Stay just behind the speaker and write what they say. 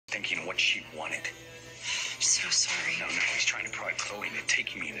thinking what she wanted. I'm so sorry. Now he's trying to prod Chloe into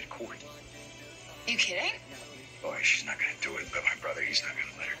taking me into court. You kidding? Boy, she's not going to do it, but my brother, he's not going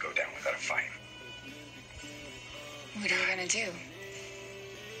to let her go down without a fight. What are you going to do?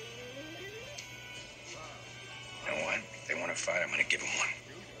 You know what? If they want to fight, I'm going to give them one.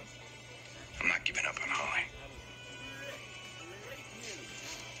 I'm not giving up on Holly.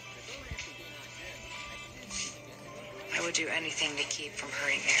 I would do anything to keep from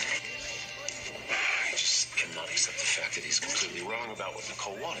hurting Eric. I just cannot accept the fact that he's completely wrong about what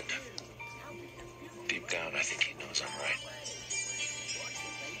Nicole wanted. Deep down, I think he knows I'm right.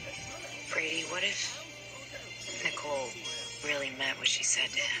 Brady, what if Nicole really meant what she said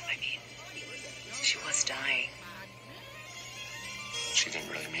to him? I mean, she was dying. She didn't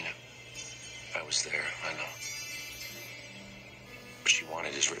really mean it. I was there, I know. What she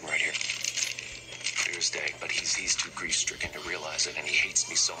wanted is written right here. Clear as day, but he's too grief-stricken to realize it, and he hates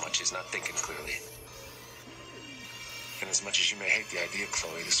me so much he's not thinking clearly. And as much as you may hate the idea,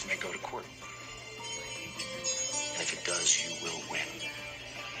 Chloe, this may go to court. And if it does, you will win.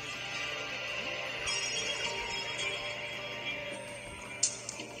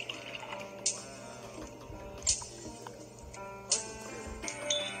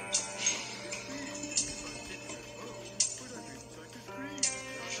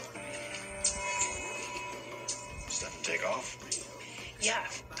 Starting to take off? Yeah,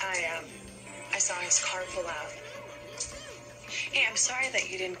 I saw his car pull out. Hey, I'm sorry that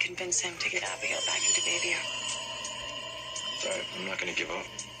you didn't convince him to get Abigail back into Bayview. It's all right. I'm not going to give up.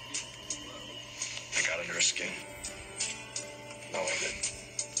 I got under her skin. No, I didn't.